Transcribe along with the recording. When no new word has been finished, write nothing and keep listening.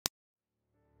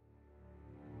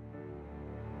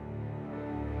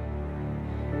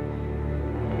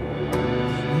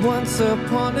Once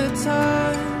upon a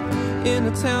time, in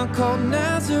a town called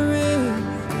Nazareth,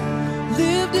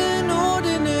 lived an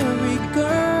ordinary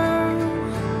girl.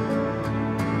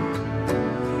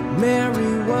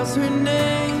 Mary was her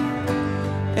name,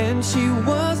 and she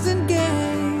was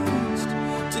engaged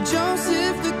to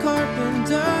Joseph the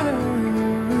carpenter.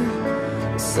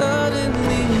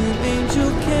 Suddenly an angel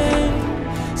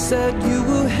came, said you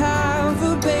will have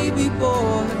a baby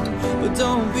boy, but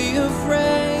don't be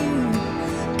afraid,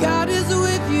 God is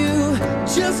with you.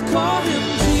 Just call him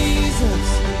Jesus,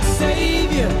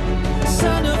 Savior,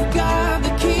 Son of God,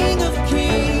 the King of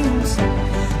Kings.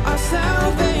 Our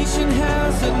salvation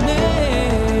has a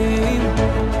name.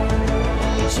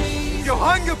 Your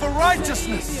hunger for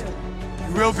righteousness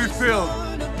will be filled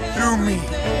through me.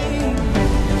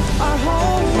 Our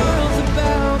whole world's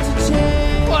about to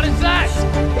change. What is that?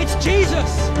 It's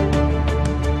Jesus!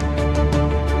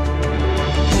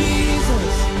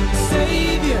 Jesus,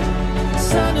 Savior,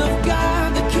 Son of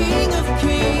God, the King of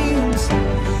Kings.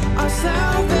 Our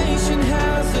salvation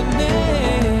has a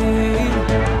name.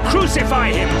 Crucify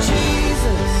him!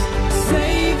 Jesus,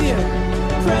 Savior,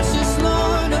 precious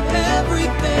Lord of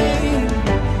everything.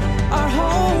 Our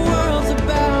whole world's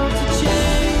about to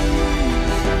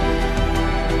change,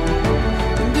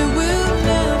 and it will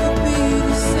never be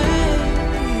the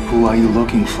same. Who are you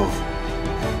looking for?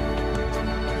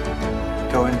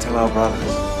 Go and tell our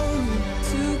brothers.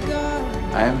 To God,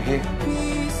 I am here.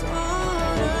 peace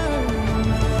on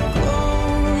earth.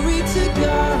 Glory to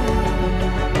God.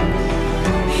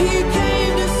 He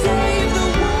came to save the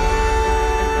world.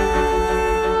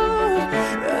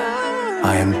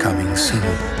 I am coming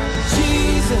soon.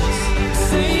 Jesus,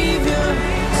 Savior,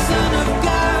 Son of